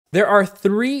There are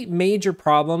three major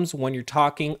problems when you're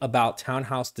talking about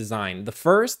townhouse design. The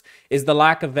first is the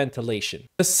lack of ventilation.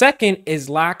 The second is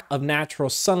lack of natural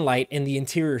sunlight in the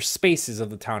interior spaces of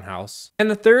the townhouse.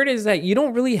 And the third is that you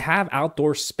don't really have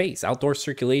outdoor space, outdoor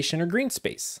circulation, or green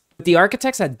space. The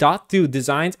architects at Dat Thu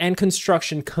Designs and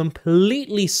Construction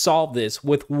completely solved this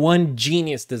with one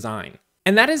genius design.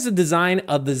 And that is the design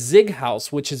of the Zig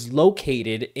House, which is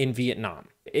located in Vietnam.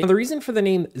 And the reason for the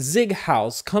name Zig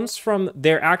House comes from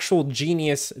their actual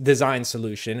genius design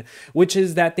solution, which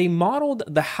is that they modeled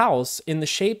the house in the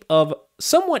shape of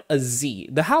somewhat a Z.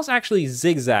 The house actually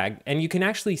zigzagged, and you can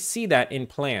actually see that in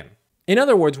plan. In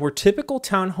other words, where typical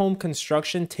townhome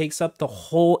construction takes up the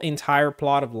whole entire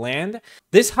plot of land,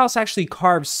 this house actually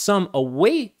carves some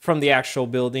away from the actual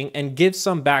building and gives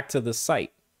some back to the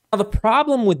site. Now, the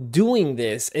problem with doing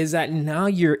this is that now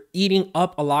you're eating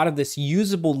up a lot of this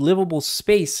usable, livable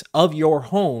space of your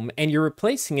home, and you're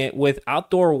replacing it with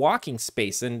outdoor walking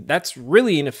space, and that's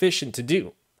really inefficient to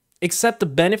do. Except the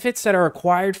benefits that are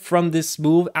acquired from this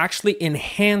move actually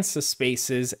enhance the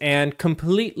spaces and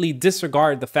completely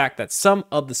disregard the fact that some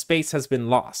of the space has been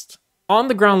lost. On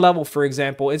the ground level, for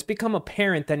example, it's become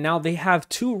apparent that now they have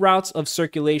two routes of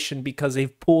circulation because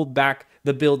they've pulled back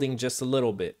the building just a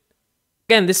little bit.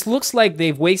 Again, this looks like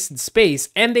they've wasted space,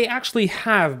 and they actually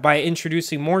have by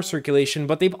introducing more circulation,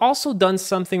 but they've also done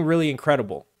something really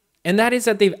incredible. And that is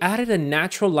that they've added a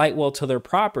natural light well to their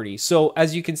property. So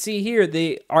as you can see here,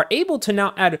 they are able to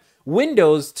now add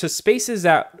windows to spaces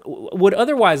that would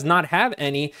otherwise not have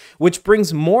any, which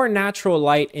brings more natural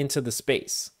light into the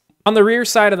space. On the rear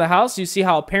side of the house, you see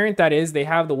how apparent that is. They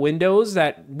have the windows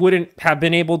that wouldn't have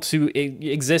been able to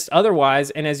exist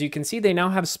otherwise. And as you can see, they now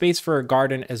have space for a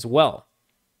garden as well.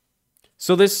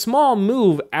 So this small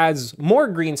move adds more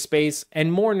green space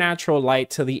and more natural light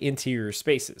to the interior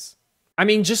spaces. I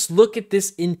mean, just look at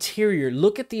this interior.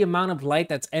 Look at the amount of light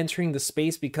that's entering the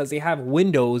space because they have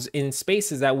windows in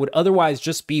spaces that would otherwise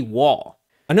just be wall.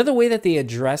 Another way that they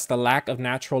address the lack of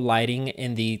natural lighting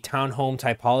in the townhome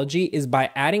typology is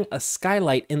by adding a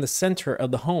skylight in the center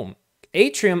of the home.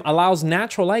 Atrium allows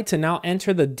natural light to now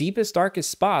enter the deepest,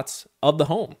 darkest spots of the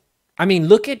home. I mean,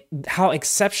 look at how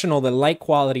exceptional the light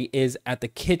quality is at the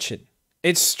kitchen.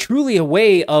 It's truly a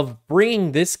way of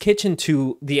bringing this kitchen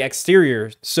to the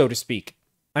exterior, so to speak.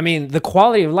 I mean, the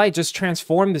quality of light just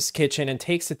transformed this kitchen and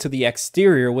takes it to the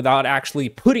exterior without actually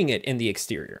putting it in the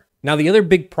exterior. Now, the other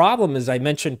big problem, as I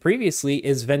mentioned previously,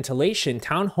 is ventilation.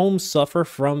 Townhomes suffer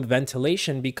from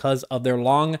ventilation because of their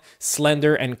long,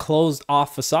 slender, and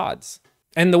closed-off facades.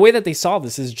 And the way that they solve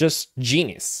this is just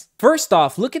genius. First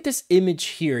off, look at this image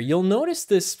here. You'll notice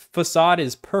this facade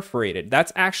is perforated.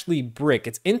 That's actually brick.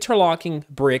 It's interlocking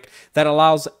brick that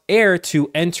allows air to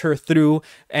enter through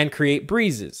and create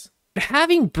breezes. But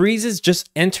having breezes just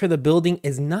enter the building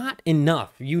is not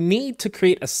enough. You need to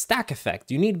create a stack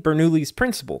effect. You need Bernoulli's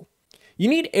principle. You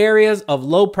need areas of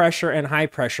low pressure and high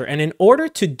pressure. And in order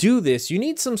to do this, you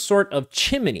need some sort of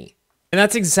chimney. And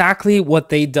that's exactly what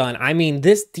they've done. I mean,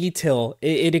 this detail,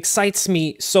 it excites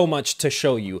me so much to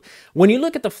show you. When you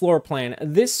look at the floor plan,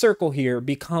 this circle here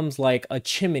becomes like a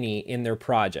chimney in their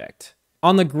project.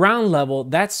 On the ground level,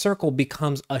 that circle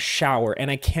becomes a shower, and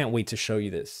I can't wait to show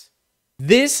you this.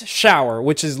 This shower,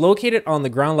 which is located on the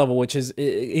ground level, which is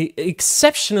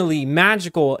exceptionally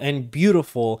magical and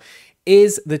beautiful,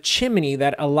 is the chimney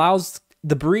that allows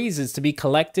the breezes to be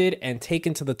collected and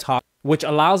taken to the top, which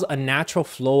allows a natural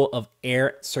flow of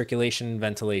air circulation and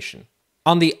ventilation.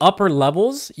 On the upper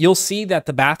levels, you'll see that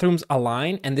the bathrooms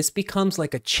align, and this becomes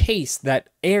like a chase that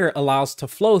air allows to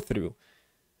flow through.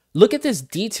 Look at this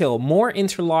detail. More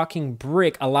interlocking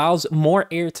brick allows more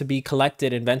air to be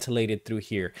collected and ventilated through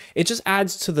here. It just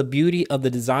adds to the beauty of the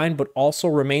design, but also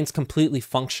remains completely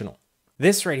functional.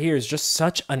 This right here is just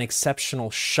such an exceptional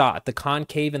shot. The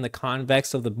concave and the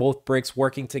convex of the both bricks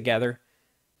working together.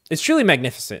 It's truly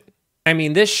magnificent. I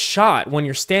mean, this shot when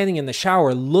you're standing in the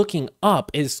shower looking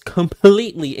up is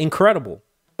completely incredible.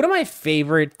 One of my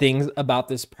favorite things about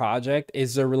this project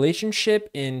is the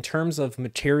relationship in terms of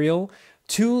material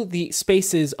to the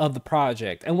spaces of the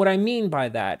project. And what I mean by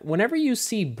that, whenever you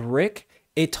see brick,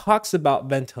 it talks about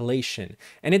ventilation,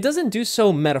 and it doesn't do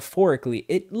so metaphorically.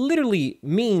 It literally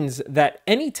means that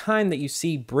any time that you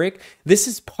see brick, this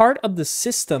is part of the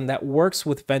system that works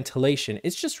with ventilation.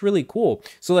 It's just really cool.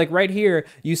 So like right here,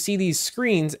 you see these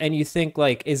screens and you think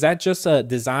like, is that just a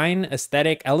design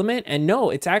aesthetic element? And no,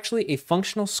 it's actually a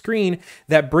functional screen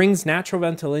that brings natural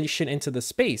ventilation into the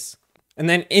space. And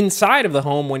then inside of the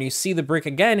home, when you see the brick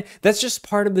again, that's just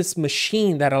part of this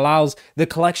machine that allows the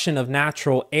collection of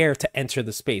natural air to enter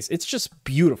the space. It's just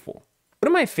beautiful. One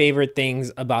of my favorite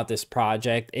things about this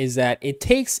project is that it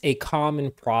takes a common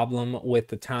problem with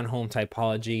the townhome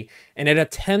typology and it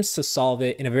attempts to solve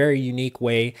it in a very unique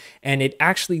way, and it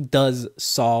actually does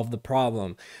solve the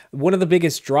problem. One of the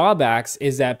biggest drawbacks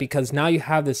is that because now you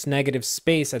have this negative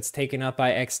space that's taken up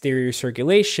by exterior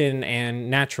circulation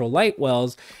and natural light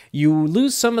wells, you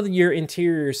lose some of your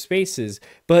interior spaces.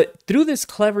 But through this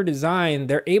clever design,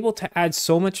 they're able to add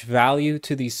so much value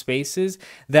to these spaces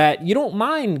that you don't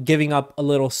mind giving up a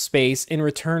little space in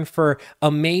return for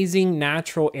amazing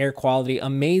natural air quality,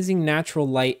 amazing natural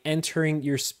light entering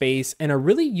your space, and a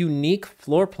really unique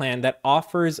floor plan that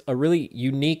offers a really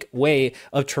unique way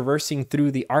of traversing through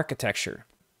the architecture.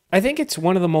 I think it's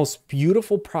one of the most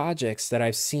beautiful projects that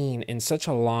I've seen in such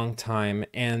a long time,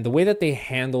 and the way that they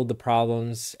handled the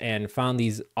problems and found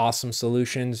these awesome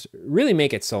solutions really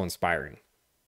make it so inspiring.